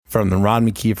From the Ron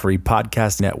McKeefery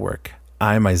Podcast Network,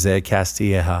 I'm Isaiah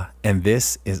Castilleja, and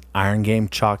this is Iron Game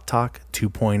Chalk Talk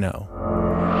 2.0.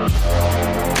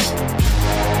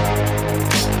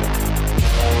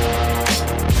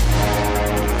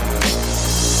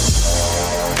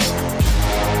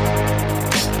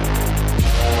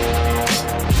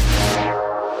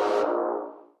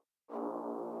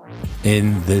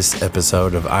 In this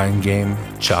episode of Iron Game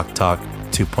Chalk Talk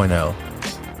 2.0,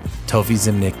 Tofi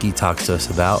Zimnicki talks to us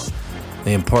about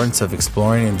the importance of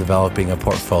exploring and developing a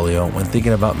portfolio when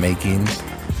thinking about making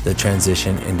the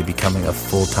transition into becoming a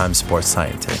full-time sports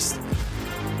scientist.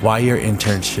 Why your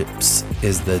internships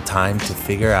is the time to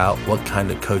figure out what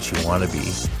kind of coach you want to be,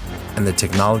 and the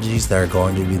technologies that are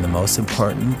going to be the most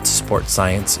important to sports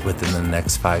science within the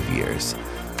next 5 years.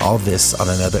 All this on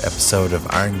another episode of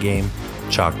Iron Game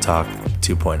Chalk Talk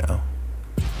 2.0.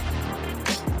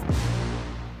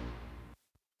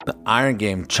 The Iron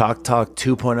Game Chalk Talk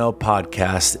 2.0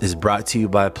 podcast is brought to you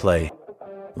by Play.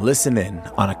 Listen in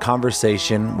on a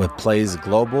conversation with Play's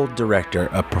Global Director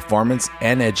of Performance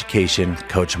and Education,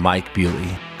 Coach Mike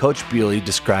Bewley. Coach Bewley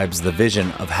describes the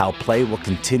vision of how Play will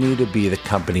continue to be the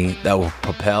company that will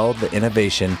propel the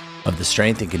innovation of the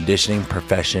strength and conditioning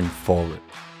profession forward.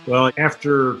 Well,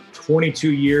 after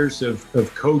 22 years of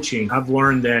coaching, I've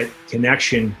learned that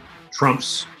connection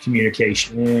trumps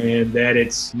communication, and that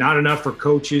it's not enough for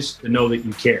coaches to know that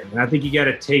you care. And I think you got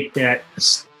to take that a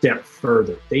step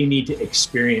further. They need to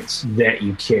experience that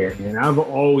you care. And I've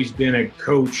always been a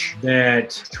coach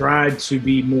that tried to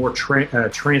be more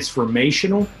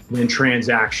transformational than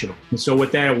transactional. And so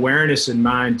with that awareness in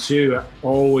mind too, I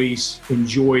always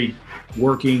enjoyed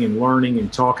working and learning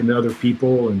and talking to other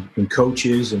people and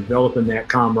coaches and developing that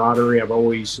camaraderie. I've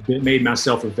always made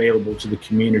myself available to the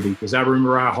community because I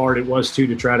remember how hard it was too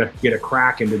to try to get a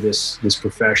crack into this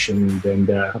profession. And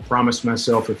I promised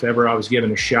myself if ever I was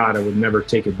given a shot, I would never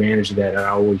take advantage of that. I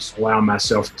always allow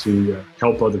myself to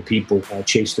help other people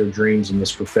chase their dreams in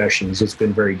this profession. It's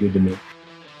been very good to me.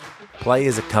 Play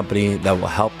is a company that will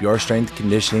help your strength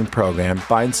conditioning program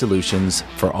find solutions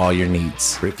for all your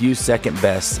needs. Review Second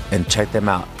Best and check them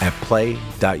out at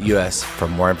play.us for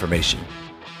more information.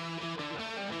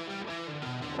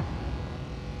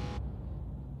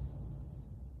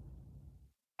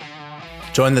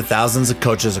 Join the thousands of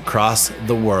coaches across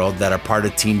the world that are part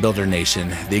of Team Builder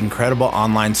Nation. The incredible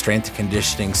online strength and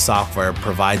conditioning software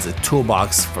provides a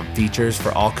toolbox for features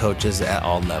for all coaches at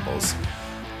all levels.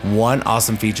 One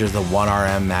awesome feature is the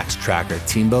 1RM Max Tracker.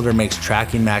 Team Builder makes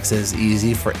tracking maxes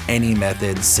easy for any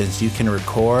method since you can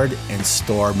record and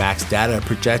store max data,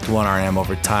 project 1RM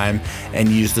over time, and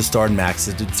use the stored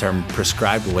maxes to determine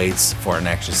prescribed weights for an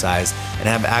exercise and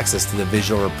have access to the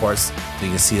visual reports so you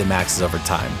can see the maxes over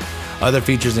time. Other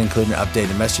features include an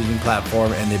updated messaging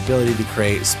platform and the ability to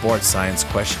create sports science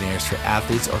questionnaires for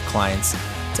athletes or clients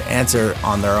to answer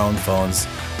on their own phones.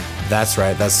 That's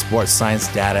right, that's sports science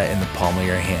data in the palm of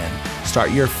your hand.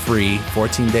 Start your free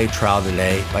 14-day trial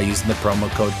today by using the promo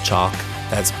code CHALK,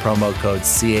 that's promo code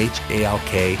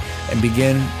CHALK, and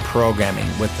begin programming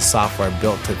with the software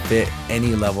built to fit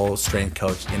any level strength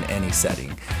coach in any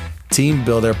setting. Team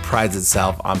Builder prides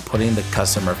itself on putting the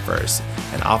customer first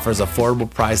and offers affordable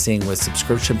pricing with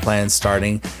subscription plans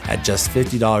starting at just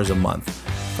 $50 a month.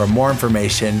 For more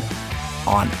information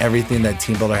on everything that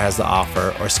Team Builder has to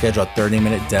offer or schedule a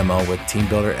 30-minute demo with Team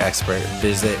Builder expert,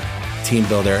 visit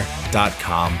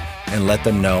teambuilder.com and let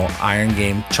them know Iron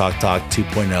Game Chalk Talk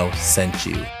 2.0 sent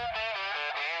you.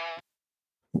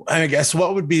 I guess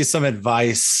what would be some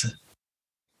advice?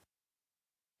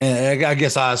 And I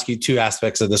guess I'll ask you two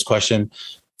aspects of this question.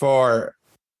 For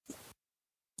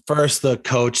first, the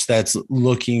coach that's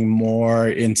looking more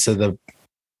into the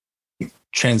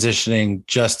transitioning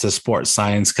just to sports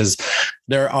science, because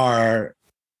there are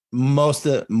most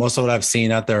of what I've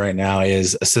seen out there right now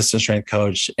is assistant strength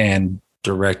coach and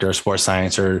director of sports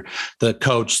science, or the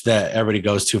coach that everybody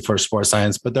goes to for sports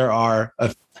science. But there are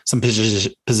some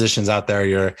positions out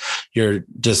there. You're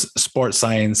just sports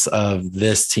science of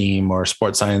this team or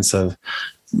sports science of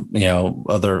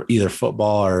other either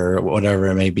football or whatever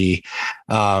it may be.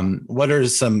 What are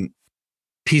some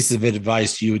pieces of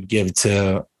advice you would give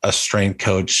to a strength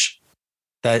coach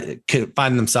that could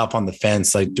find themselves on the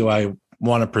fence? Like, do I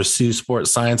want to pursue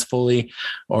sports science fully,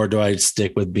 or do I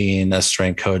stick with being a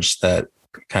strength coach that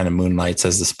kind of moonlights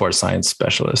as the sports science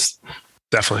specialist?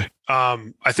 Definitely.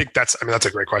 I think that's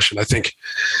a great question. I think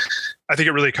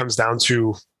it really comes down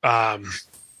to,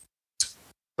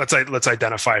 let's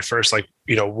identify first, like,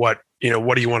 what do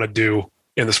you want to do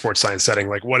in the sports science setting?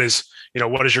 Like, what is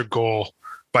your goal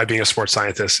by being a sports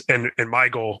scientist? And my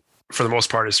goal for the most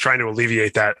part, is trying to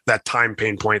alleviate that time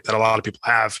pain point that a lot of people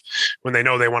have when they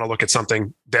know they want to look at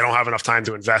something. They don't have enough time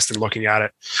to invest in looking at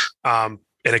it.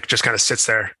 And it just kind of sits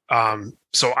there.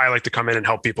 So I like to come in and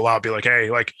help people out, be like,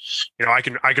 hey, like, I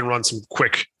can run some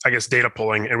quick, I guess, data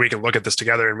pulling, and we can look at this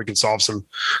together, and we can solve some,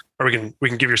 or we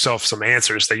can give yourself some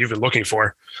answers that you've been looking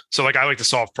for. So like, I like to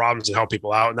solve problems and help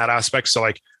people out in that aspect. So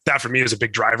like that for me is a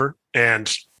big driver.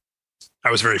 And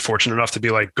I was very fortunate enough to be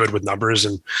like good with numbers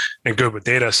and good with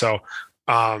data. So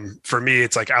for me,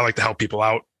 it's like, I like to help people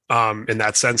out in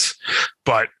that sense.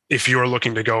 But if you're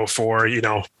looking to go for,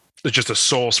 just a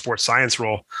sole sports science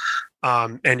role,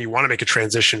 and you want to make a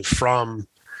transition from,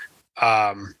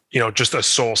 just a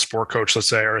sole sport coach, let's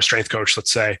say, or a strength coach,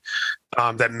 let's say,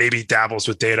 that maybe dabbles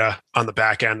with data on the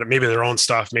back end, maybe their own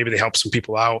stuff, maybe they help some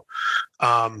people out.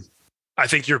 I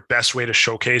think your best way to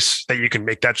showcase that you can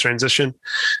make that transition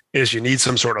is you need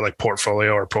some sort of like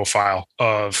portfolio or profile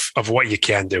of what you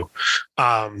can do.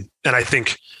 And I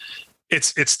think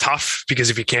it's tough because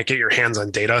if you can't get your hands on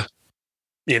data,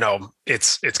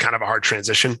 it's kind of a hard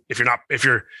transition. If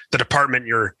the department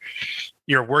you're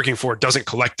working for doesn't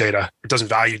collect data, it doesn't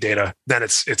value data, then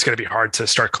it's going to be hard to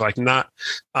start collecting that.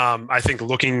 I think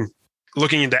looking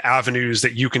into avenues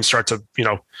that you can start to,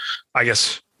 I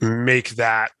guess, make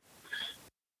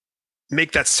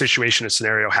that situation and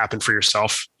scenario happen for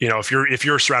yourself. If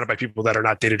you're surrounded by people that are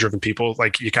not data-driven people,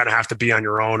 like you kind of have to be on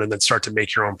your own and then start to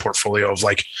make your own portfolio of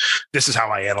like, this is how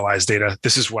I analyze data.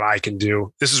 This is what I can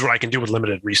do. This is what I can do with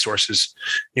limited resources,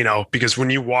 because when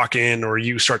you walk in or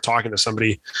you start talking to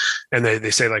somebody and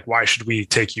they say like, why should we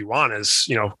take you on as,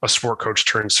 a sport coach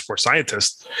turned sports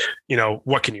scientist?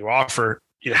 What can you offer?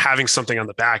 Having something on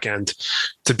the back end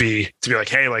to be like,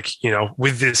 hey, like,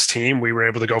 with this team, we were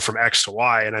able to go from X to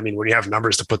Y. And I mean, when you have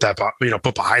numbers to put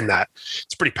behind that,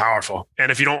 it's pretty powerful.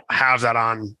 And if you don't have that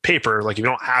on paper, like if you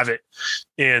don't have it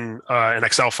in an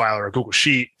Excel file or a Google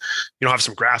sheet, you don't have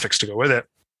some graphics to go with it,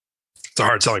 it's a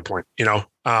hard selling point,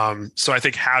 So I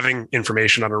think having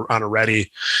information on a ready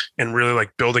and really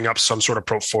like building up some sort of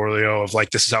portfolio of like,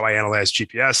 this is how I analyze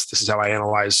GPS. This is how I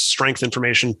analyze strength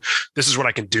information. This is what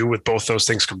I can do with both those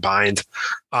things combined.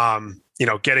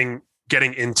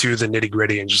 Getting into the nitty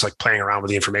gritty and just like playing around with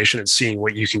the information and seeing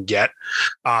what you can get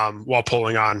while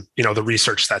pulling on, the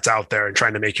research that's out there and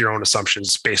trying to make your own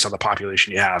assumptions based on the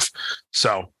population you have.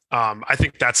 So I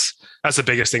think that's the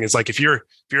biggest thing is like, if you're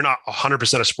not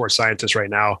 100% a sports scientist right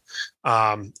now,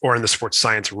 or in the sports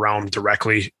science realm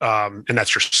directly, and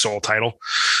that's your sole title,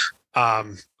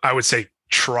 I would say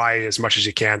try as much as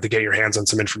you can to get your hands on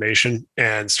some information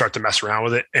and start to mess around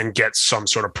with it and get some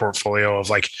sort of portfolio of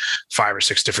like 5 or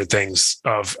 6 different things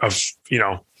of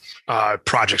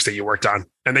projects that you worked on.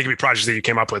 And they can be projects that you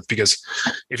came up with, because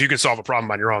if you can solve a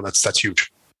problem on your own, that's huge.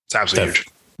 It's absolutely huge.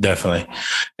 Definitely.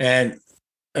 And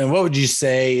what would you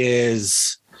say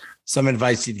is some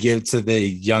advice you'd give to the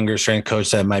younger strength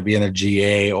coach that might be in a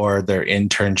GA or their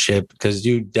internship? Because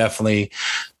you definitely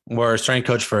were a strength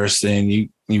coach first and you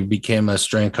became a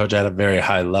strength coach at a very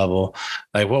high level.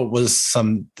 Like, what was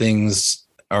some things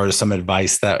or some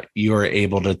advice that you were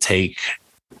able to take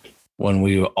when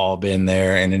we've all been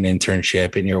there in an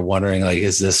internship and you're wondering, like,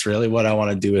 is this really what I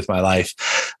want to do with my life?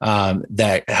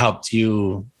 That helped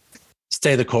you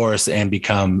stay the course and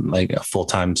become like a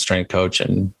full-time strength coach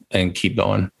and keep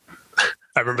going?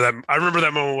 I remember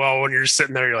that moment well, when you're just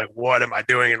sitting there, you're like, what am I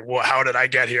doing? And how did I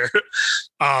get here?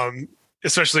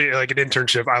 Especially like an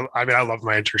internship. I mean, I loved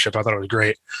my internship. I thought it was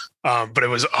great. But it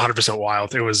was 100%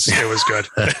 wild. It was good.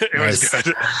 It was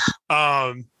good.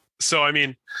 So, I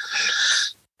mean,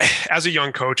 as a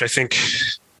young coach, I think,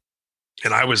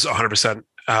 and I was 100%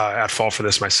 at fault for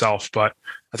this myself, but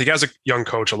I think as a young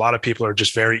coach, a lot of people are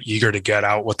just very eager to get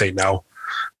out what they know.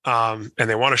 And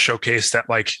they want to showcase that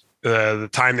like the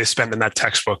time they spent in that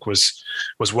textbook was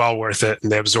well worth it.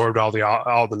 And they absorbed all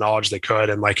the knowledge they could,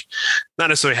 and like not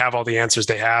necessarily have all the answers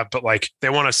they have, but like they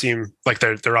want to seem like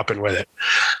they're up and with it.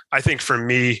 I think for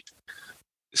me,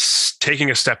 taking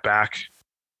a step back,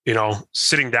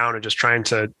 sitting down and just trying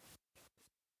to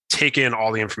take in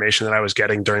all the information that I was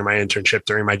getting during my internship,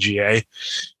 during my GA,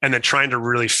 and then trying to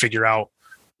really figure out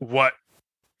what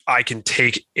I can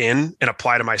take in and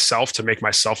apply to myself to make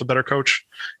myself a better coach.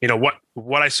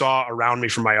 What I saw around me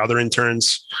from my other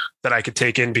interns that I could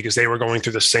take in, because they were going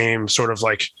through the same sort of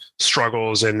like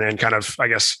struggles and kind of, I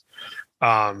guess,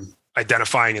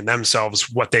 identifying in themselves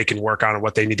what they can work on and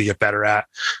what they need to get better at.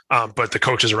 But the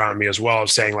coaches around me as well, of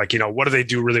saying like, what do they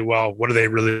do really well? What are they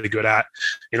really good at?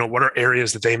 What are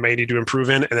areas that they may need to improve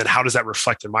in? And then how does that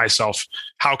reflect in myself?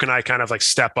 How can I kind of like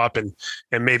step up and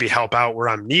maybe help out where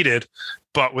I'm needed,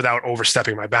 but without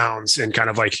overstepping my bounds and kind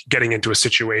of like getting into a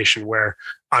situation where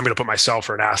I'm going to put myself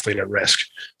or an athlete at risk.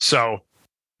 So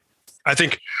I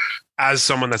think as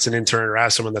someone that's an intern or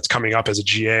as someone that's coming up as a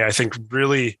GA, I think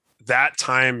really that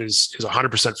time is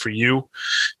 100% for you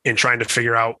in trying to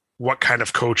figure out what kind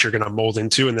of coach you're going to mold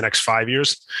into in the next 5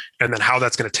 years, and then how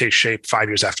that's going to take shape 5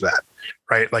 years after that,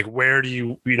 right? Like where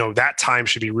do that time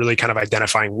should be really kind of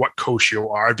identifying what coach you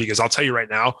are, because I'll tell you right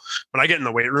now, when I get in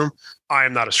the weight room, I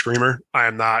am not a screamer. I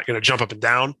am not going to jump up and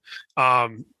down.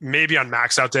 Maybe on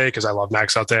max out day, because I love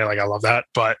max out day. Like I love that,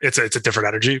 but it's a different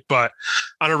energy. But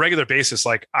on a regular basis,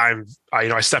 like I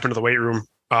step into the weight room.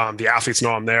 The athletes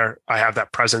know I'm there. I have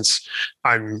that presence.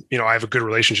 I have a good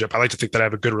relationship. I like to think that I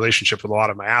have a good relationship with a lot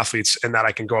of my athletes, and that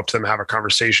I can go up to them and have a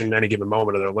conversation at any given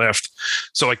moment of their lift.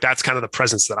 So like, that's kind of the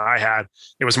presence that I had.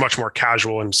 It was much more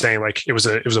casual and saying like, it was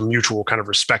a mutual kind of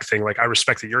respect thing. Like, I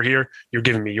respect that you're here. You're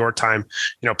giving me your time,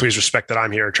 please respect that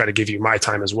I'm here and try to give you my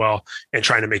time as well, and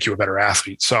trying to make you a better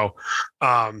athlete. So,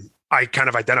 I kind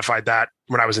of identified that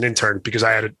when I was an intern, because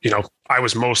I had, I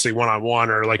was mostly one-on-one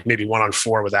or like maybe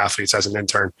 1-on-4 with athletes as an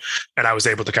intern, and I was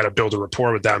able to kind of build a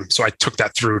rapport with them. So I took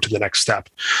that through to the next step.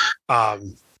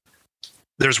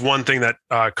 There's one thing that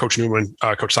Coach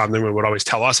Tom Newman would always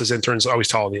tell us as interns, always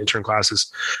tell all the intern classes.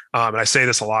 And I say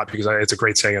this a lot because it's a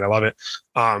great saying and I love it.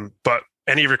 But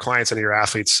any of your clients, any of your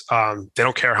athletes, they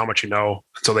don't care how much you know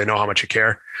until they know how much you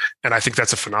care. And I think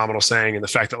that's a phenomenal saying. And the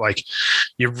fact that like,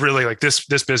 you really like this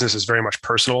business is very much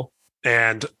personal.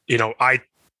 And, I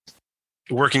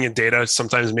working in data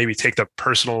sometimes maybe take the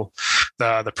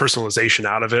personalization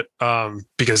out of it,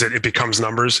 because it becomes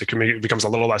numbers. It becomes a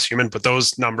little less human, but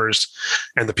those numbers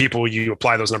and the people you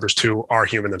apply those numbers to are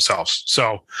human themselves.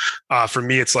 So for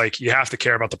me, it's like, you have to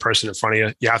care about the person in front of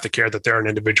you. You have to care that they're an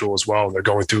individual as well, and they're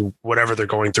going through whatever they're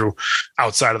going through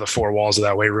outside of the four walls of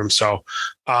that weight room. So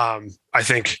I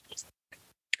think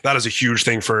that is a huge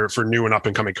thing for new and up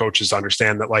and coming coaches to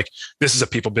understand that like, this is a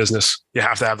people business. You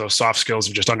have to have those soft skills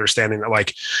of just understanding that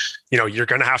like, you're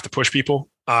going to have to push people.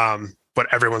 But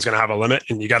everyone's going to have a limit,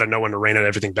 and you got to know when to rein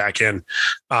everything back in.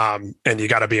 And you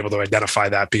got to be able to identify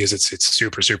that, because it's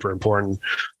super, super important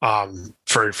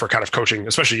for kind of coaching,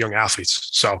 especially young athletes.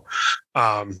 So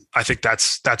I think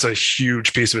that's a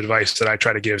huge piece of advice that I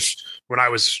try to give when I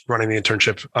was running the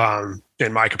internship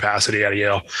in my capacity at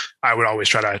Yale. I would always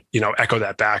try to, echo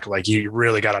that back. Like, you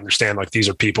really got to understand, like, these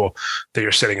are people that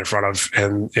you're sitting in front of,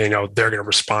 and, they're going to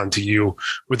respond to you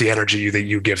with the energy that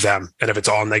you give them. And if it's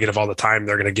all negative all the time,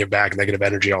 they're going to give back negative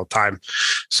energy all the time.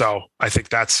 So I think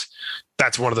that's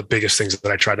one of the biggest things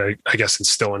that I try to, I guess,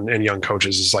 instill in young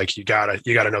coaches is like, you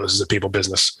gotta know this is a people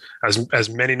business. As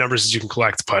many numbers as you can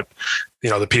collect, but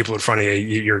the people in front of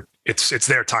you, it's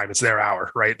their time, it's their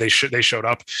hour, right? They showed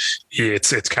up.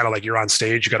 It's kind of like you're on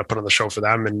stage. You got to put on the show for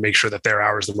them and make sure that their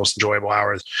hour is the most enjoyable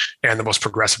hours and the most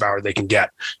progressive hour they can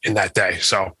get in that day.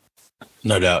 So,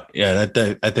 no doubt, yeah.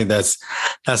 I think that's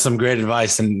some great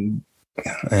advice, and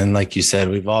like you said,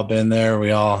 we've all been there.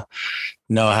 We all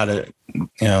know how to,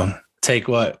 take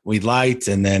what we liked,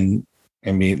 and then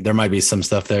there might be some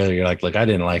stuff there that you're like, look, I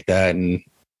didn't like that, and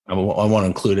I want to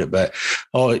include it, but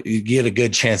you get a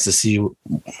good chance to see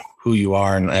who you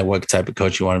are and what type of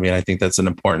coach you want to be. And I think that's an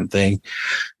important thing.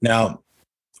 Now,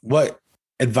 what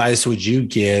advice would you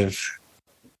give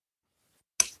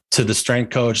to the strength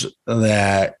coach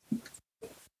that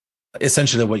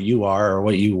essentially what you are or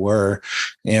what you were,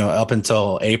 up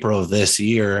until April of this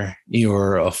year, you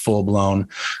were a full-blown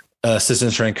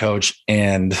assistant strength coach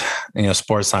and,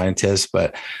 sports scientist,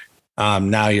 but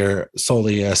now you're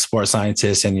solely a sports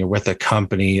scientist and you're with a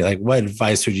company. Like, what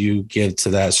advice would you give to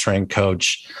that strength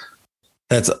coach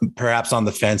that's perhaps on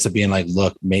the fence of being like,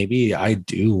 look, maybe I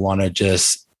do want to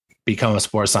just become a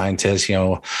sports scientist,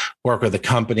 work with a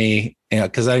company,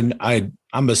 because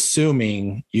I'm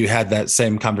assuming you had that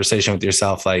same conversation with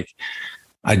yourself. Like,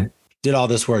 I did all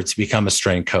this work to become a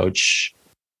strength coach.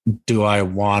 Do I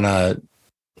want to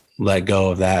let go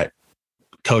of that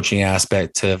coaching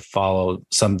aspect to follow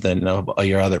something of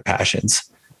your other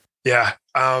passions? Yeah.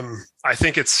 I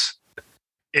think it's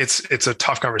a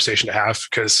tough conversation to have,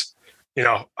 because,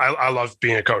 I love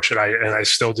being a coach, and I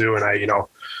still do. And I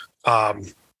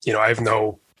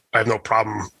have no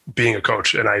problem being a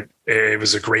coach, and it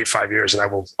was a great 5 years, and I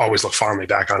will always look fondly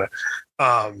back on it.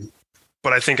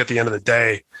 But I think at the end of the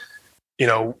day,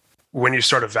 when you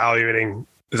start evaluating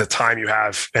the time you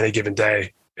have any given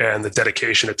day and the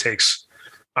dedication it takes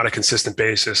on a consistent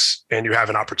basis and you have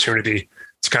an opportunity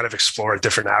to kind of explore a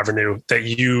different avenue that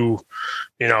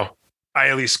I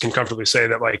at least can comfortably say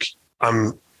that like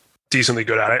I'm decently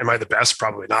good at it. Am I the best?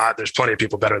 Probably not. There's plenty of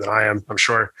people better than I am, I'm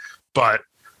sure. But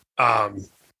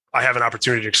I have an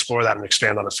opportunity to explore that and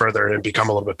expand on it further and become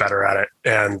a little bit better at it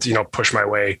and, push my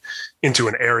way into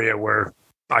an area where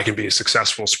I can be a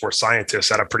successful sports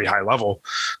scientist at a pretty high level.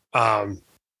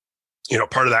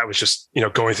 Part of that was just,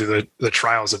 going through the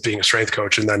trials of being a strength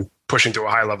coach and then pushing to a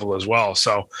high level as well.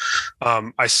 So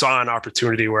I saw an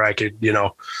opportunity where I could,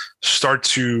 start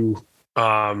to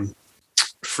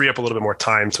free up a little bit more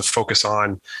time to focus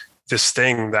on this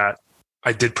thing that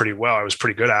I did pretty well. I was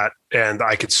pretty good at, and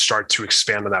I could start to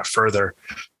expand on that further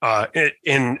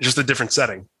in just a different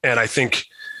setting. And I think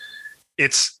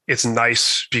it's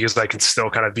nice because I can still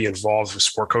kind of be involved with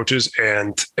sport coaches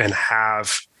and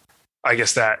have, I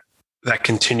guess, that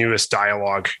continuous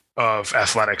dialogue of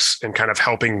athletics and kind of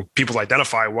helping people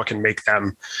identify what can make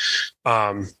them,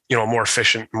 a more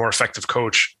efficient, more effective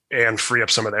coach and free up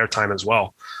some of their time as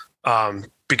well,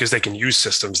 because they can use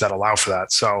systems that allow for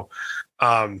that. So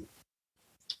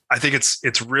I think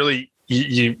it's really,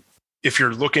 if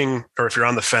you're looking or if you're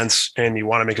on the fence and you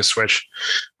want to make a switch,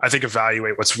 I think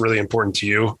evaluate what's really important to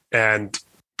you. And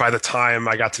by the time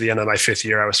I got to the end of my 5th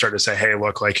year, I was starting to say, hey,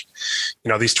 look, like,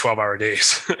 these 12-hour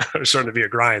days are starting to be a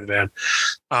grind, man.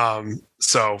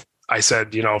 So I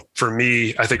said, for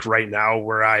me, I think right now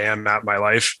where I am at my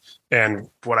life and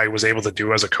what I was able to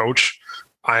do as a coach,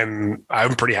 I'm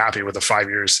pretty happy with the 5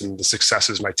 years and the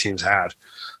successes my team's had.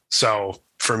 So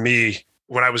for me,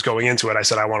 when I was going into it, I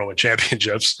said, I want to win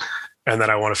championships. And then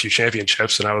I won a few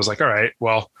championships. And I was like, all right,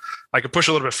 well, I could push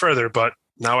a little bit further, but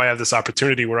now I have this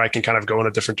opportunity where I can kind of go in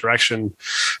a different direction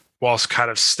whilst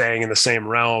kind of staying in the same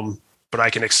realm, but I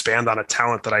can expand on a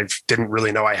talent that I didn't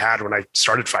really know I had when I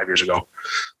started 5 years ago.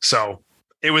 So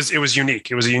it was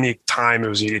unique. It was a unique time. It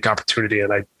was a unique opportunity.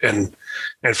 And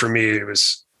for me, it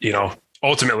was,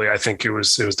 ultimately, I think it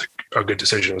was a good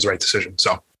decision. It was the right decision.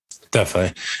 So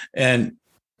definitely. And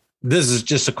this is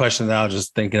just a question that I was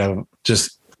just thinking of,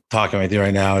 just talking with you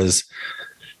right now is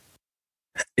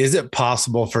it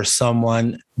possible for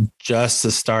someone just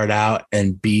to start out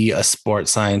and be a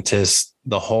sports scientist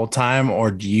the whole time? Or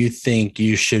do you think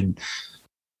you should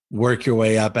work your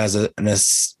way up as a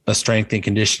strength and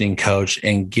conditioning coach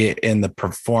and get in the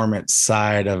performance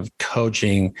side of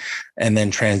coaching and then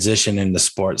transition into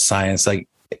sports science? Like,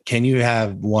 can you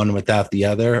have one without the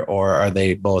other, or are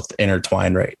they both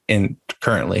intertwined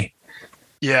currently?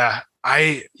 Yeah,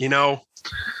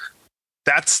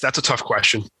 that's a tough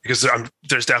question because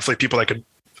there's definitely people that could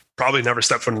probably never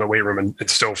step foot in the weight room and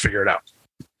still figure it out.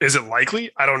 Is it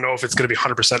likely? I don't know if it's going to be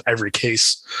 100% every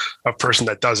case of person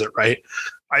that does it, right?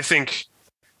 I think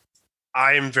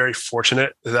I am very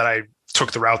fortunate that I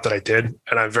took the route that I did,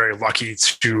 and I'm very lucky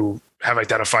to have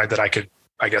identified that I could,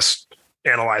 I guess,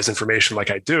 analyze information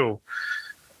like I do.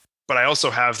 But I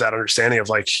also have that understanding of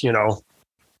like,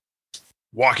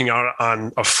 walking out on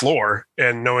a floor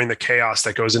and knowing the chaos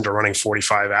that goes into running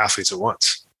 45 athletes at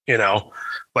once,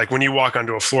 like when you walk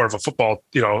onto a floor of a football,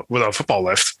 with a football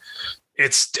lift,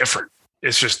 it's different.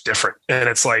 It's just different. And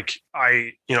it's like,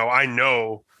 I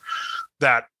know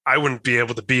that I wouldn't be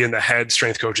able to be in the head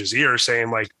strength coach's ear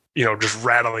saying like, just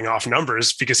rattling off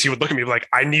numbers, because he would look at me like,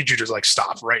 I need you to like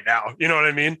stop right now. You know what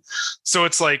I mean? So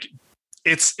it's like,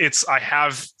 I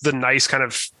have the nice kind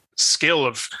of skill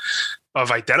of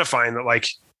identifying that like,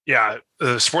 yeah,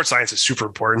 sports science is super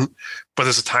important, but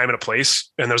there's a time and a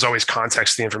place, and there's always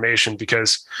context to the information,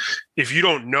 because if you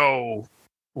don't know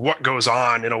what goes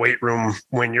on in a weight room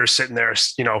when you're sitting there,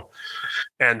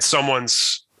 and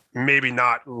someone's maybe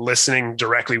not listening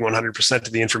directly 100%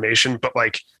 to the information, but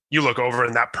like you look over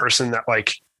and that person that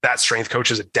like that strength coach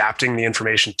is adapting the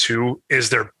information to is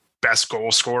their best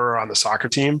goal scorer on the soccer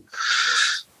team.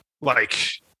 Like,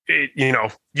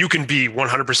 you can be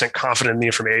 100% confident in the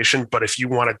information, but if you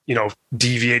want to,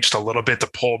 deviate just a little bit to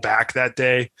pull back that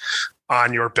day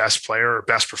on your best player or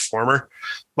best performer,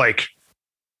 like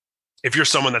if you're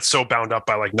someone that's so bound up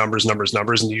by like numbers,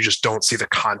 and you just don't see the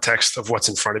context of what's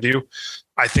in front of you,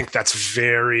 I think that's a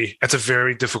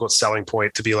very difficult selling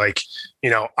point to be like,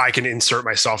 I can insert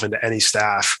myself into any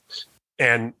staff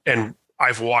and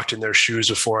I've walked in their shoes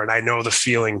before, and I know the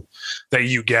feeling that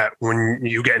you get when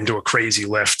you get into a crazy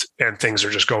lift and things are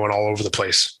just going all over the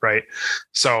place. Right.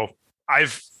 So I'm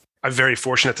very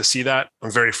fortunate to see that.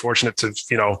 I'm very fortunate to,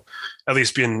 at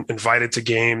least being invited to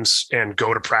games and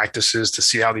go to practices to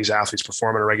see how these athletes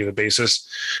perform on a regular basis.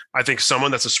 I think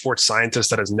someone that's a sports scientist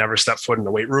that has never stepped foot in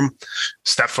the weight room,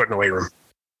 step foot in the weight room,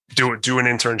 do an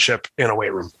internship in a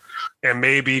weight room. and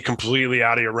maybe completely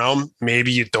out of your realm.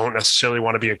 Maybe you don't necessarily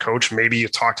want to be a coach. Maybe you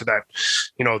talk to that,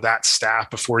 that staff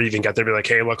before you even get there, be like,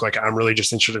 hey, look, like I'm really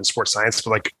just interested in sports science,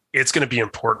 but like, it's going to be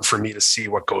important for me to see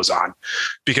what goes on,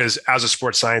 because as a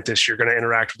sports scientist, you're going to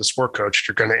interact with the sport coach.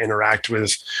 You're going to interact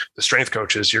with the strength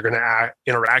coaches. You're going to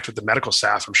interact with the medical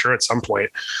staff, I'm sure, at some point.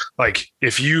 Like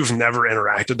if you've never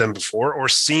interacted with them before or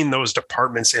seen those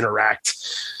departments interact,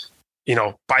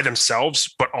 by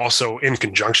themselves, but also in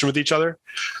conjunction with each other,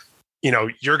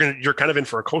 you're kind of in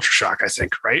for a culture shock, I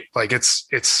think, right? Like it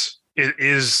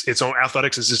is its own,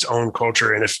 athletics is its own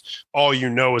culture. And if all you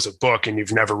know is a book and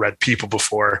you've never read people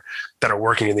before that are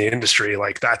working in the industry,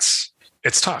 like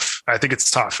it's tough. I think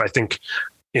it's tough. I think,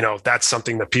 that's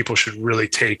something that people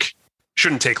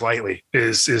shouldn't take lightly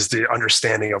is the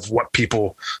understanding of what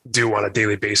people do on a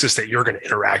daily basis that you're going to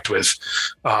interact with,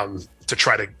 to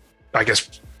try to, I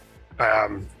guess,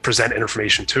 present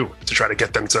information to try to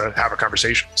get them to have a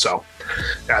conversation. So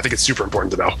yeah, I think it's super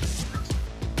important to know.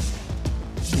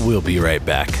 We'll be right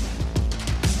back.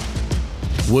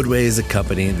 Woodway is a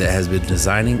company that has been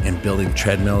designing and building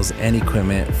treadmills and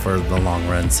equipment for the long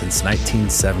run since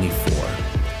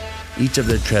 1974. Each of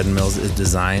their treadmills is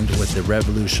designed with the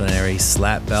revolutionary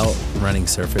slat belt running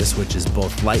surface, which is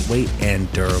both lightweight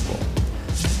and durable.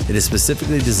 It is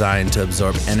specifically designed to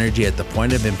absorb energy at the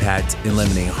point of impact,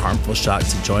 eliminating harmful shock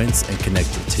to joints and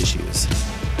connective tissues.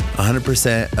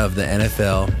 100% of the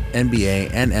NFL,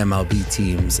 NBA, and MLB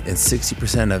teams and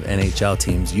 60% of NHL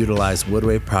teams utilize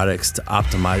Woodway products to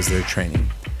optimize their training.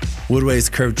 Woodway's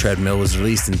curved treadmill was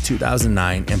released in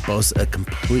 2009 and boasts a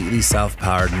completely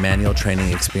self-powered manual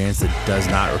training experience that does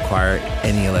not require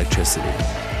any electricity.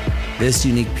 This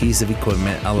unique piece of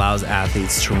equipment allows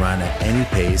athletes to run at any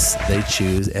pace they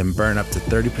choose and burn up to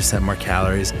 30% more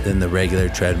calories than the regular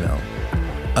treadmill.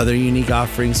 Other unique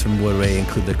offerings from Woodway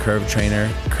include the Curve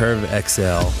Trainer, Curve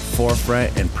XL,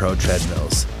 Forefront, and Pro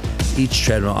treadmills. Each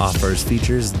treadmill offers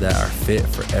features that are fit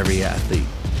for every athlete.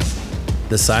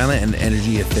 The silent and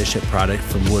energy efficient product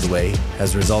from Woodway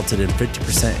has resulted in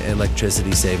 50%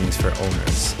 electricity savings for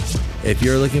owners. If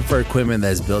you're looking for equipment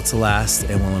that is built to last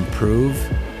and will improve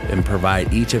and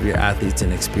provide each of your athletes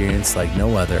an experience like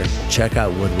no other, check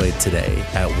out Woodway today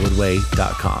at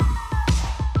woodway.com.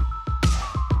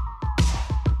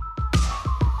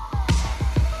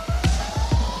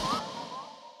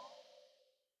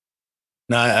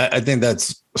 No, I think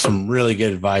that's some really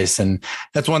good advice. And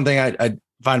that's one thing I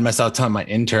find myself telling my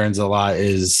interns a lot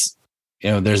is,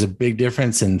 there's a big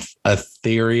difference in a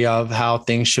theory of how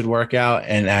things should work out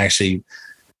and actually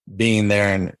being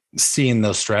there and seeing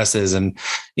those stresses. And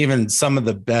even some of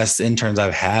the best interns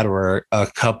I've had were a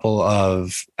couple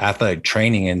of athletic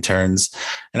training interns.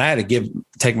 And I had to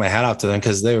take my hat off to them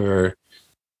because they were,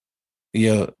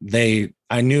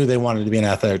 I knew they wanted to be an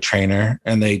athletic trainer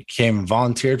and they came and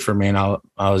volunteered for me. And I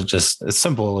was just, as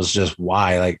simple as just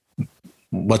why, like,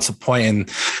 what's the point?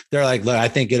 And they're like, look, I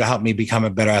think it'll help me become a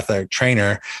better athletic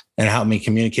trainer and help me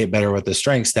communicate better with the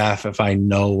strength staff if I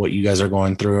know what you guys are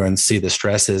going through and see the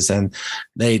stresses. And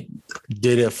they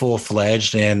did it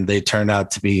full-fledged and they turned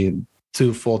out to be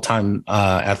 2 full-time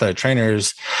athletic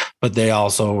trainers, but they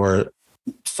also were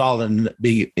solid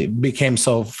and became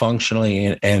so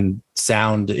functionally and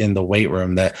sound in the weight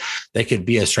room that they could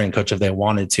be a strength coach if they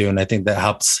wanted to. And I think that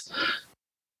helps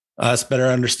us better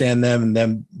understand them and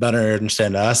them better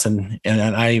understand us. And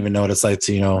I even know what it's like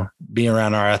to, be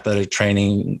around our athletic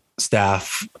training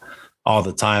staff all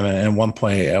the time. And at one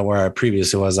point where I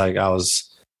previously was like, I was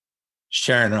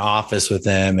sharing an office with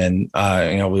them and,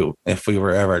 if we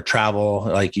were ever travel,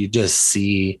 like you just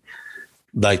see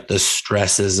like the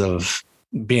stresses of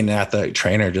being an athletic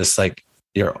trainer, just like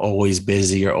you're always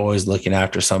busy. You're always looking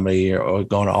after somebody. You're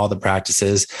going to all the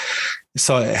practices.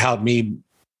 So it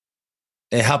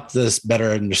helped us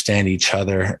better understand each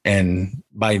other. And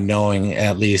by knowing,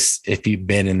 at least if you've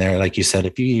been in there, like you said,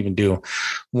 if you even do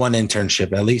one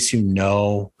internship, at least you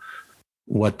know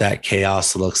what that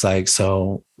chaos looks like.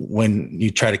 So when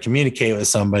you try to communicate with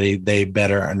somebody, they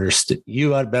better understand,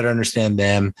 you better understand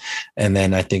them. And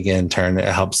then I think in turn,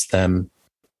 it helps them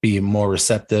be more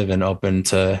receptive and open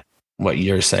to what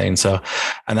you're saying. So,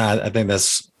 and I think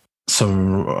that's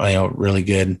some, really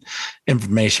good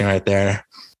information right there.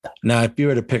 Now, if you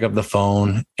were to pick up the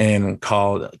phone and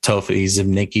call Tofi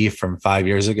Zimnicki from 5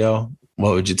 years ago,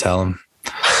 what would you tell him?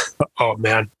 Oh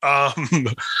man. I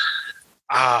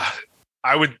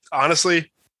would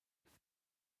honestly,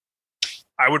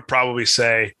 probably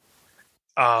say,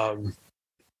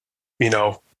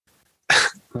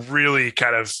 really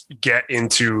kind of get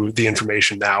into the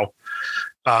information now.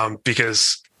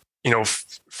 Because,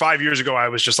 5 years ago, I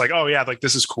was just like, oh yeah, like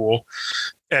this is cool.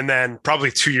 And then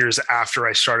probably 2 years after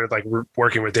I started like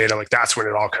working with data, like that's when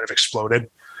it all kind of exploded.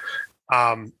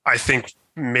 I think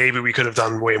maybe we could have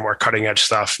done way more cutting edge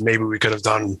stuff. Maybe we could have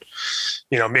done,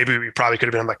 maybe we probably could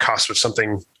have been on the cusp of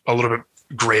something a little bit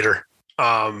greater.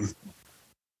 I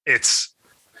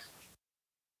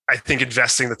think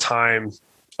investing the time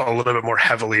a little bit more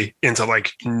heavily into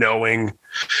like knowing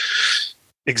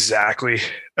exactly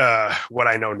what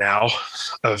I know now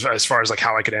of as far as like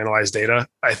how I could analyze data.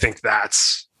 I think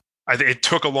it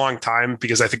took a long time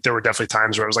because I think there were definitely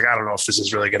times where I was like, I don't know if this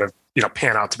is really going to,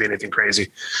 pan out to be anything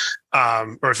crazy,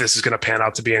 or if this is going to pan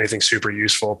out to be anything super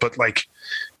useful. But like,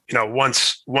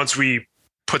 once we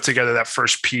put together that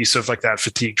first piece of like that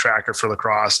fatigue tracker for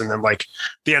lacrosse, and then like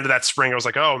the end of that spring, I was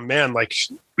like, oh man, like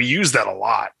we use that a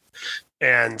lot.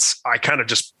 And I kind of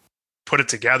just put it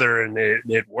together and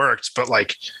it worked, but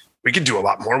like we could do a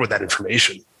lot more with that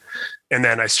information. And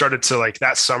then I started to like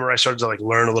that summer, I started to like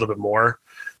learn a little bit more.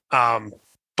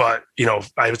 But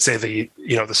I would say the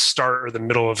start or the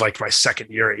middle of like my second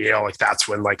year at Yale, like that's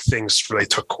when like things really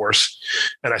took course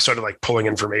and I started like pulling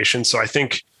information. So I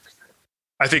think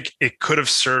it could have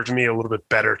served me a little bit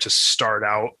better to start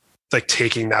out like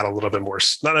taking that a little bit more,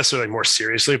 not necessarily more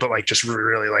seriously, but like just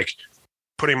really like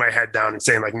putting my head down and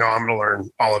saying like, no, I'm going to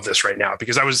learn all of this right now,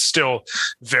 because I was still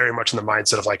very much in the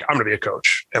mindset of like, I'm going to be a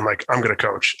coach and like, I'm going to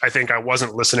coach. I think I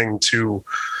wasn't listening to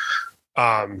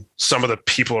some of the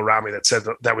people around me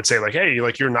that would say like, hey,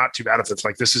 like you're not too bad at this.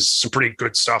 Like, this is some pretty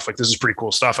good stuff. Like, this is pretty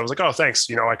cool stuff. I was like, oh, thanks.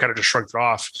 I kind of just shrugged it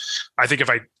off. I think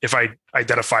if I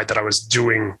identified that I was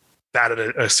doing that at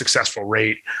a successful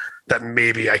rate, that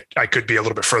maybe I could be a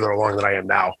little bit further along than I am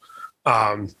now.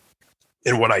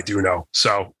 In what I do know.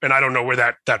 So, and I don't know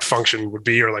where that function would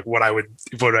be or like what I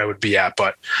would be at,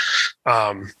 but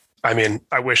I mean,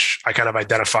 I wish I kind of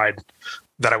identified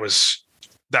that I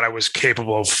was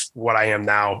capable of what I am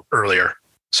now earlier.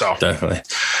 So definitely.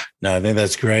 No, I think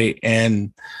that's great.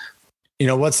 And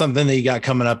what's something that you got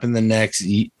coming up in the next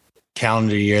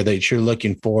calendar year that you're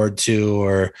looking forward to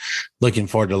or looking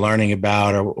forward to learning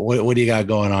about, or what do you got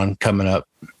going on coming up?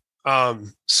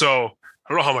 So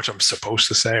I don't know how much I'm supposed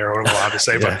to say or what I'm allowed to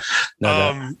say, but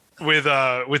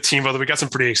with Team Builder, we got some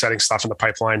pretty exciting stuff in the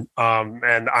pipeline.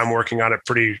 And I'm working on it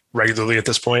pretty regularly at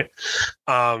this point.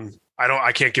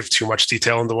 I can't give too much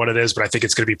detail into what it is, but I think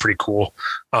it's going to be pretty cool.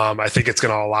 I think it's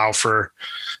going to allow for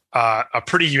a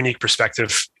pretty unique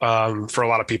perspective for a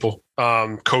lot of people,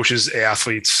 coaches,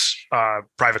 athletes,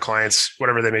 private clients,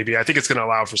 whatever they may be. I think it's going to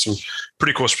allow for some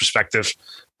pretty cool perspective.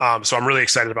 So I'm really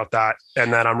excited about that.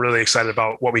 And then I'm really excited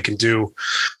about what we can do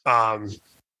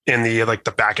in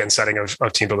the back end setting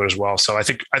of Team Builder as well. So I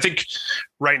think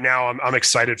right now I'm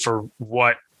excited for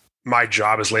what my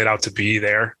job is laid out to be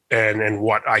there and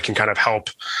what I can kind of help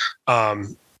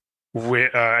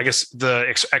with, I guess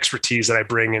the expertise that I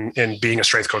bring in being a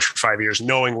strength coach for 5 years,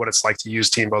 knowing what it's like to use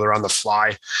Team Builder on the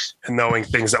fly and knowing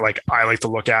things that like I like to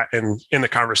look at, and in the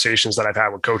conversations that I've had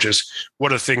with coaches,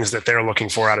 what are things that they're looking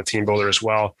for out of Team Builder as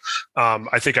well.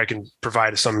 I think I can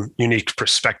provide some unique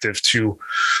perspective to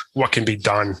what can be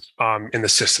done in the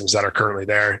systems that are currently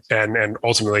there, and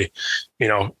ultimately,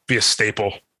 be a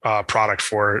staple product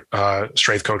for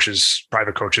strength coaches,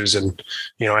 private coaches, and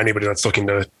anybody that's looking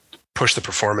to push the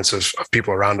performance of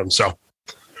people around them. So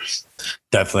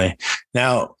definitely.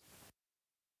 Now,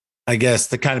 I guess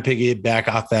to kind of piggyback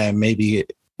off that and maybe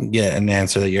get an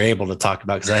answer that you're able to talk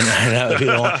about, because I know we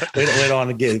don't want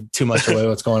to get too much away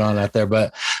what's going on out there.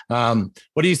 But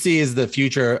what do you see as the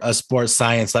future of sports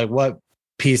science? Like, what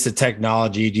piece of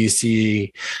technology do you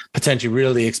see potentially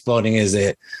really exploding? Is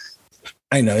it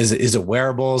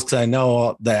wearables? Because I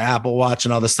know the Apple Watch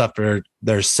and all the stuff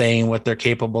they're saying what they're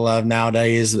capable of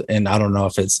nowadays, and I don't know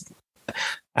if it's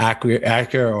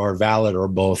accurate or valid or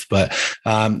both. But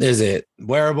is it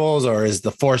wearables, or is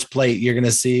the force plate you're going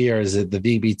to see, or is it the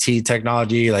VBT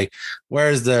technology? Like,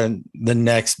 where's the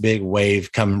next big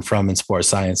wave coming from in sports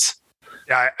science?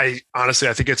 Yeah, I honestly,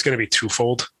 I think it's going to be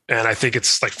twofold, and I think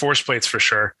it's like force plates for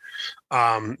sure.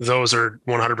 Those are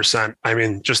 100%. I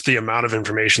mean, just the amount of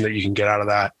information that you can get out of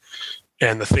that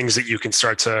and the things that you can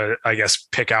start to, I guess,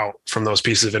 pick out from those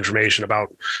pieces of information about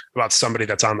somebody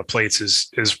that's on the plates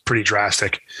is pretty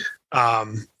drastic.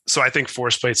 So I think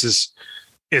force plates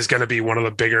is going to be one of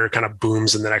the bigger kind of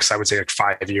booms in the next, I would say, like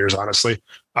 5 years, honestly,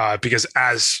 because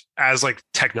as like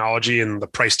technology and the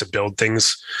price to build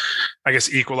things, I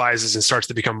guess, equalizes and starts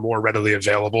to become more readily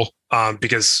available,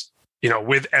 because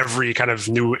with every kind of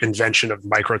new invention of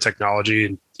micro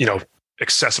technology,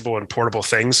 accessible and portable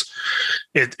things,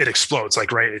 it explodes.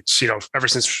 Like, right. It's, ever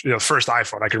since, the first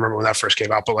iPhone, I can remember when that first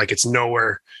came out, but like, it's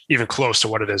nowhere even close to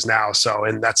what it is now. So,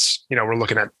 and that's, we're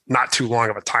looking at not too long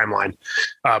of a timeline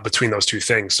between those two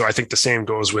things. So I think the same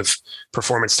goes with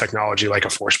performance technology, like a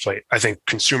force plate. I think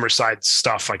consumer side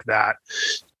stuff like that,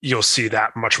 you'll see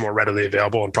that much more readily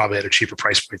available and probably at a cheaper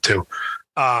price point too.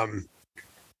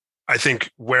 I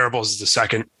think wearables is the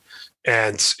second,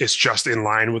 and it's just in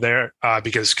line with there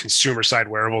because consumer side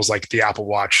wearables like the Apple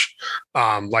Watch,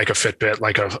 like a Fitbit,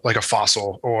 like a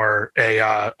Fossil or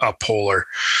a Polar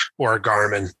or a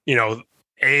Garmin,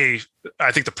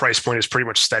 I think the price point is pretty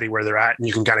much steady where they're at, and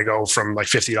you can kind of go from like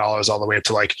 $50 all the way up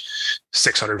to like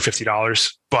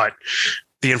 $650. But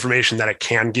the information that it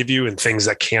can give you and things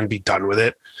that can be done with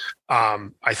it,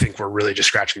 I think we're really just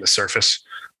scratching the surface.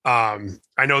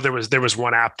 I know there was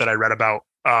one app that I read about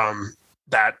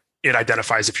that it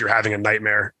identifies if you're having a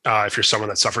nightmare, if you're someone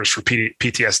that suffers from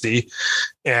PTSD,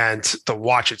 and the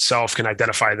watch itself can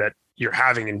identify that you're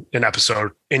having an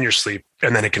episode in your sleep,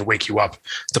 and then it can wake you up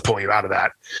to pull you out of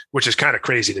that, which is kind of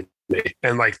crazy to me.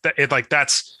 And like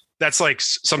that's like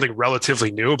something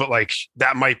relatively new, but like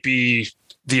that might be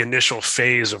the initial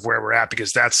phase of where we're at,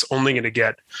 because that's only going to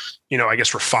get, I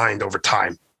guess, refined over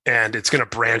time. And it's going to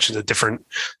branch into different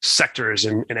sectors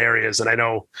and areas. And I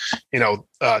know,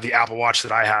 the Apple Watch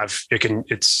that I have,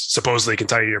 it's supposedly can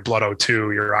tell you your blood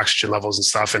O2, your oxygen levels and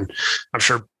stuff. And I'm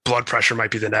sure blood pressure might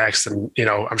be the next. And,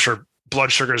 I'm sure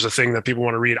blood sugar is a thing that people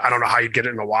want to read. I don't know how you'd get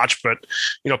it in a watch, but,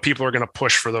 people are going to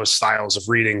push for those styles of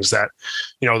readings that,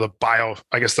 the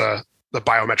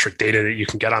biometric data that you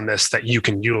can get on this, that you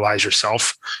can utilize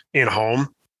yourself in home.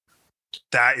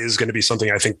 That is going to be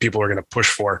something I think people are going to push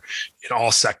for in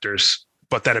all sectors,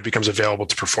 but then it becomes available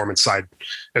to performance side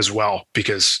as well,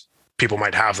 because people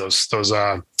might have those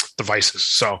devices.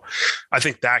 So I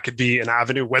think that could be an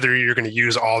avenue. Whether you're going to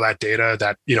use all that data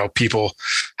that, people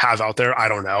have out there, I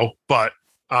don't know, but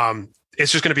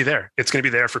it's just going to be there. It's going to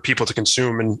be there for people to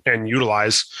consume and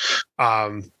utilize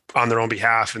on their own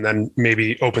behalf, and then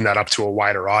maybe open that up to a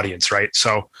wider audience. Right.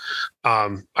 So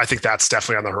I think that's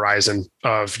definitely on the horizon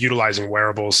of utilizing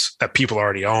wearables that people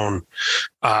already own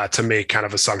to make kind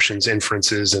of assumptions,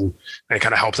 inferences, and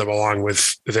kind of help them along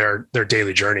with their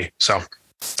daily journey. So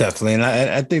definitely. And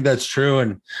I think that's true.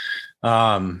 And,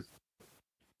 I'm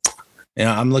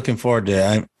looking forward to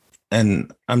it.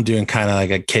 And I'm doing kind of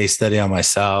like a case study on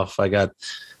myself. I got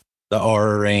the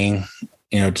Oura Ring,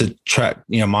 to track,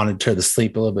 monitor the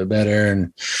sleep a little bit better,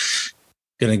 and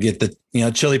going to get the,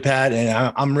 Chili Pad.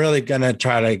 And I'm really going to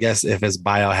try to, I guess, if it's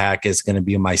biohack, it's going to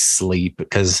be my sleep,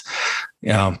 because,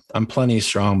 I'm plenty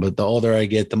strong, but the older I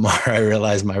get, the more I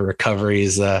realize my recovery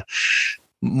is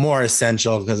more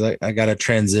essential, because I got to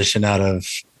transition out of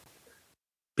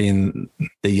being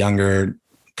the younger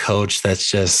coach that's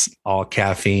just all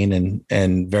caffeine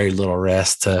and very little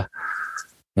rest to,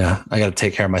 I got to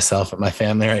take care of myself and my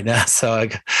family right now. So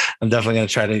I'm definitely going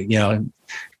to try to,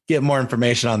 get more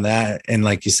information on that. And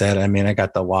like you said, I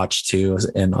got the watch too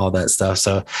and all that stuff.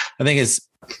 So I think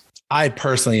I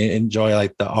personally enjoy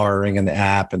like the Oura Ring and the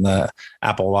app and the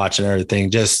Apple Watch and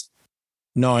everything, just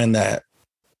knowing that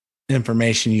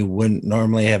information you wouldn't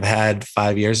normally have had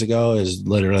 5 years ago is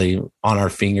literally on our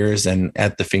fingers and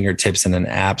at the fingertips in an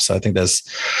app. So I think that's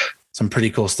some pretty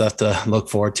cool stuff to look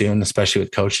forward to, and especially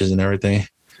with coaches and everything.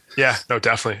 Yeah, no,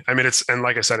 definitely. And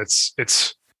like I said,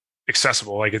 it's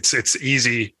accessible. Like it's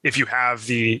easy if you have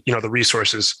the, the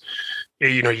resources.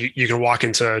 You can walk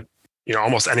into,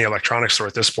 almost any electronics store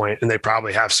at this point, and they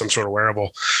probably have some sort of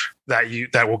wearable that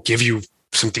will give you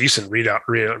some decent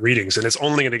readings, and it's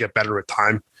only going to get better with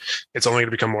time. It's only going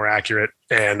to become more accurate.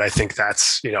 And I think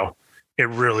that's,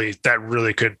 that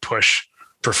really could push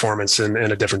performance in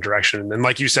a different direction. And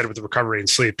like you said, with the recovery and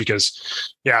sleep,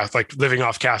 because like living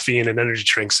off caffeine and energy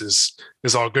drinks is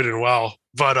all good and well,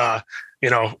 but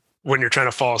when you're trying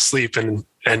to fall asleep and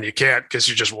you can't because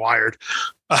you're just wired,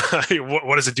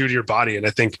 what does it do to your body? And I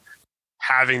think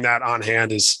having that on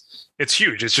hand it's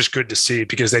huge. It's just good to see,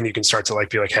 because then you can start to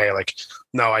be like, hey,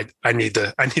 no, I need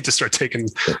to start taking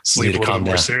sleep a little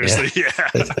more seriously. Yeah,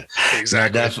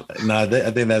 exactly. I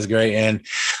think that's great. And,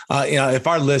 if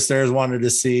our listeners wanted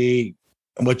to see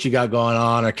what you got going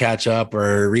on or catch up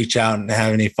or reach out and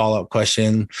have any follow-up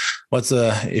question, what's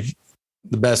the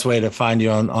best way to find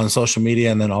you on social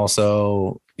media? And then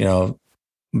also,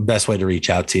 best way to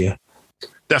reach out to you?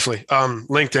 Definitely.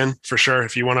 LinkedIn for sure.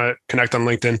 If you want to connect on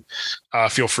LinkedIn,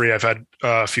 feel free. I've had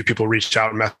a few people reach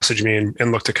out and message me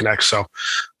and look to connect. So,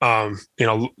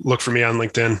 look for me on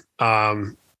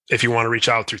LinkedIn. If you want to reach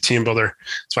out through TeamBuildr,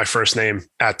 it's my first name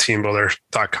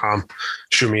 @teambuildr.com.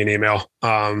 Shoot me an email.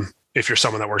 if you're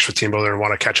someone that works for Team Builder and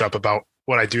want to catch up about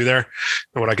what I do there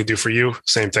and what I could do for you,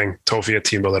 same thing,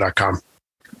 Tofi@teambuilder.com.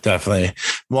 Definitely.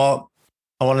 Well,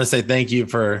 I want to say thank you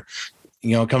for,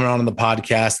 coming on the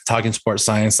podcast, talking sports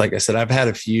science. Like I said, I've had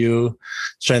a few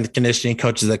strength and conditioning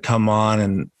coaches that come on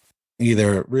and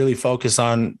either really focus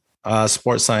on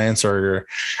sports science or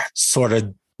sort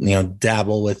of,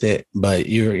 dabble with it. But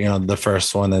you're, the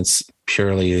first one that's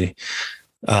purely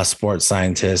sports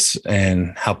scientists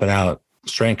and helping out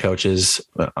strength coaches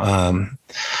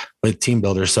with Team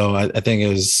Builder. So I think it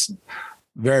was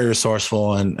very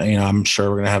resourceful, and I'm sure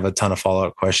we're going to have a ton of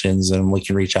follow-up questions and we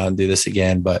can reach out and do this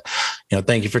again. But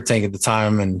thank you for taking the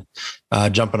time and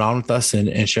jumping on with us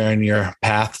and sharing your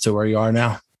path to where you are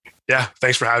now. Yeah,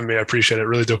 thanks for having me. I appreciate it.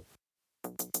 Really do.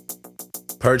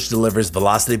 Perch delivers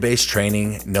velocity-based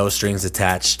training, no strings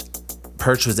attached.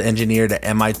 Perch was engineered at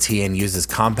MIT and uses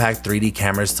compact 3D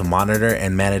cameras to monitor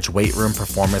and manage weight room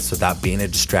performance without being a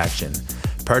distraction.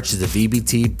 Perch is a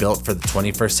VBT built for the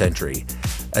 21st century.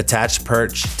 Attach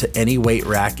Perch to any weight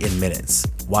rack in minutes.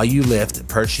 While you lift,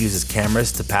 Perch uses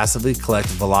cameras to passively collect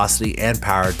velocity and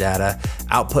power data,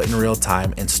 output in real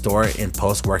time, and store it in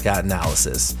post-workout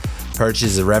analysis. Perch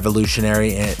is a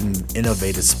revolutionary and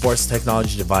innovative sports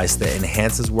technology device that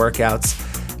enhances workouts,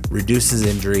 reduces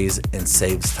injuries, and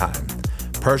saves time.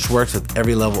 Perch works with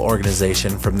every level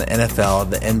organization from the NFL,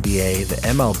 the NBA, the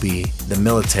MLB, the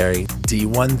military,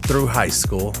 D1 through high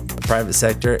school, the private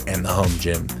sector, and the home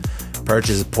gym. Perch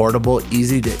is portable,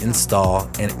 easy to install,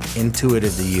 and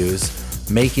intuitive to use,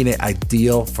 making it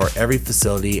ideal for every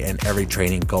facility and every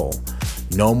training goal.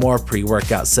 No more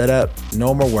pre-workout setup,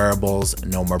 no more wearables,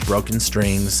 no more broken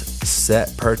strings.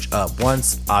 Set Perch up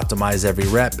once, optimize every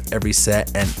rep, every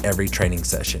set, and every training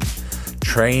session.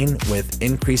 Train with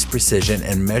increased precision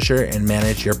and measure and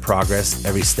manage your progress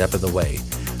every step of the way.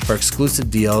 For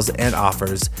exclusive deals and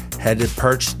offers, head to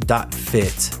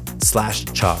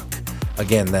perch.fit/chalk.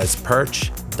 Again, that's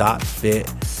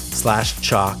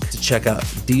perch.fit/chalk to check out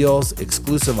deals,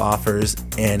 exclusive offers,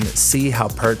 and see how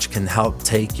Perch can help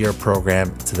take your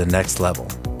program to the next level.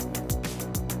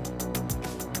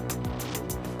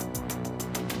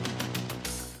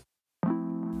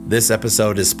 This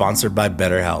episode is sponsored by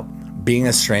BetterHelp. Being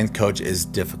a strength coach is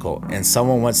difficult, and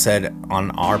someone once said on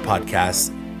our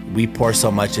podcast, we pour so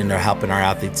much into helping our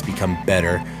athletes become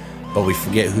better, but we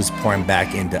forget who's pouring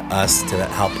back into us to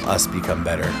help us become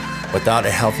better. Without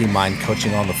a healthy mind,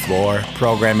 coaching on the floor,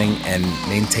 programming, and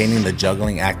maintaining the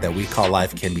juggling act that we call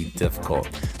life can be difficult.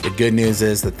 The good news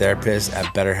is the therapists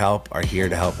at BetterHelp are here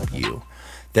to help you.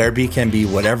 Therapy can be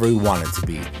whatever we want it to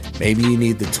be. Maybe you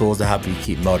need the tools to help you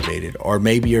keep motivated, or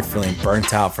maybe you're feeling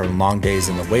burnt out from long days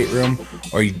in the weight room,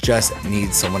 or you just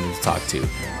need someone to talk to.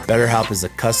 BetterHelp is a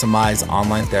customized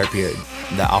online therapy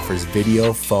that offers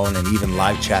video, phone, and even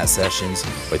live chat sessions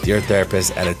with your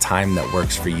therapist at a time that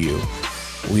works for you.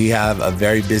 We have a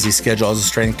very busy schedule as a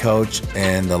strength coach,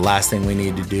 and the last thing we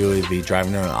need to do is be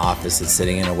driving to an office and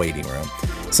sitting in a waiting room.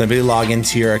 Simply log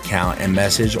into your account and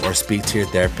message or speak to your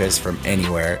therapist from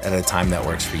anywhere at a time that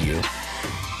works for you.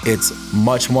 It's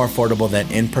much more affordable than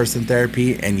in-person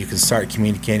therapy, and you can start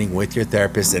communicating with your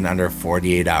therapist in under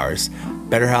 48 hours.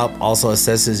 BetterHelp also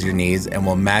assesses your needs and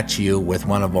will match you with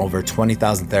one of over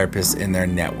 20,000 therapists in their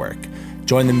network.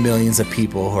 Join the millions of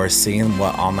people who are seeing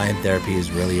what online therapy is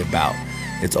really about.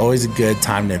 It's always a good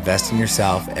time to invest in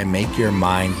yourself and make your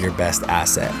mind your best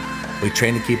asset. We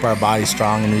train to keep our bodies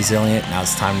strong and resilient. Now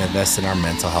it's time to invest in our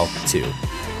mental health too.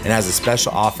 And as a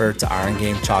special offer to Iron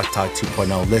Game Chalk Talk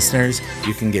 2.0 listeners,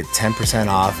 you can get 10%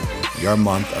 off your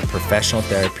month of professional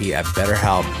therapy at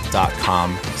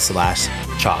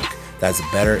betterhelp.com/chalk. That's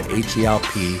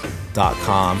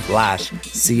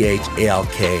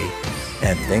betterhelp.com/chalk.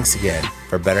 And thanks again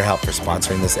for BetterHelp for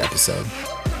sponsoring this episode.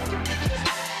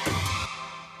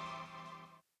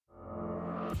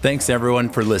 Thanks everyone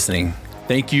for listening.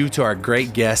 Thank you to our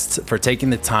great guests for taking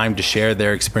the time to share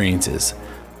their experiences.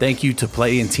 Thank you to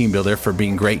Play and Team Builder for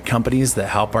being great companies that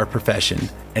help our profession.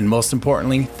 And most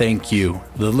importantly, thank you,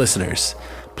 the listeners.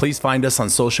 Please find us on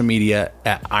social media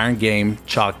at Iron Game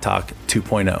Chalk Talk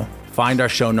 2.0. Find our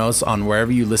show notes on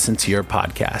wherever you listen to your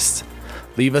podcasts.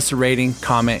 Leave us a rating,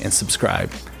 comment, and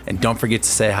subscribe. And don't forget to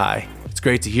say hi. It's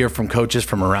great to hear from coaches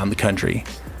from around the country.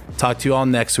 Talk to you all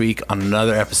next week on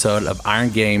another episode of Iron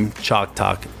Game Chalk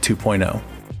Talk 2.0.